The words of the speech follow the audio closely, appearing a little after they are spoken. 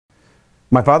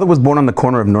My father was born on the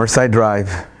corner of Northside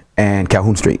Drive and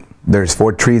Calhoun Street. There's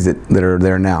 4 trees that are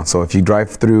there now. So if you drive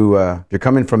through, if you're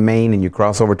coming from Maine and you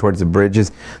cross over towards the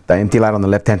bridges, the empty lot on the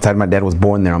left-hand side, my dad was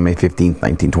born there on May 15th,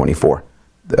 1924.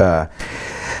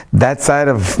 That side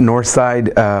of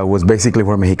Northside was basically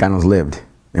where Mexicanos lived,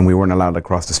 and we weren't allowed to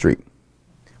cross the street.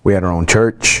 We had our own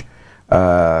church. We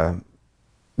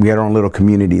had our own little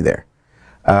community there.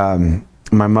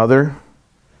 My mother,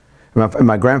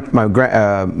 my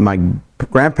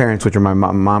grandparents, which are my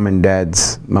mom and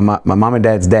dad's, my mom and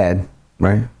dad's dad,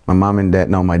 right? My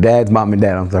dad's mom and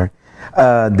dad, I'm sorry.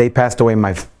 They passed away.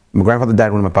 My grandfather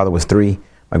died when my father was 3.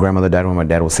 My grandmother died when my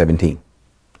dad was 17.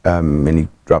 And he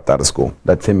dropped out of school.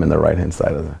 That's him in the right-hand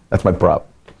side of that's my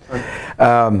prop. If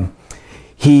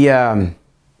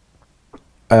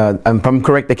I'm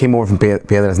correct, they came over from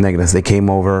Piedras Negras. They came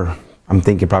over, I'm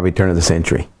thinking probably turn of the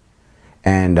century.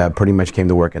 And pretty much came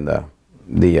to work in the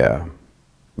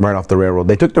right off the railroad.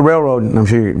 They took the railroad, and I'm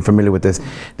sure you're familiar with this.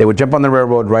 They would jump on the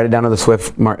railroad, ride it down to the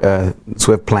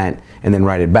Swift plant, and then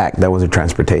ride it back. That was their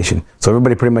transportation. So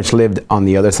everybody pretty much lived on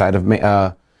the other side of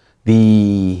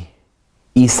the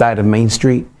east side of Main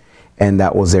Street, and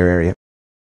that was their area.